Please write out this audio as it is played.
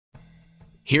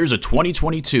Here's a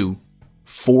 2022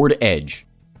 Ford Edge.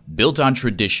 Built on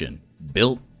tradition,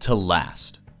 built to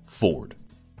last. Ford.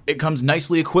 It comes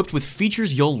nicely equipped with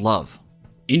features you'll love.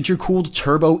 Intercooled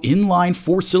turbo inline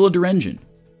 4-cylinder engine,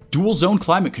 dual zone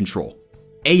climate control,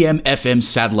 AM/FM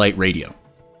satellite radio,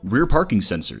 rear parking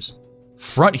sensors,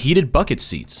 front heated bucket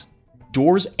seats,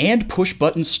 doors and push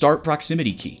button start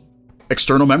proximity key,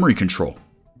 external memory control,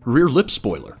 rear lip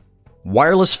spoiler,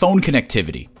 wireless phone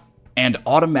connectivity, and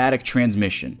automatic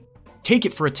transmission. Take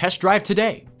it for a test drive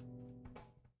today.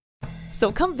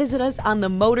 So come visit us on the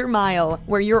Motor Mile,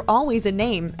 where you're always a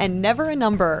name and never a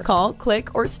number. Call,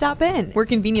 click, or stop in. We're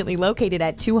conveniently located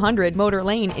at 200 Motor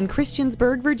Lane in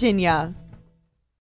Christiansburg, Virginia.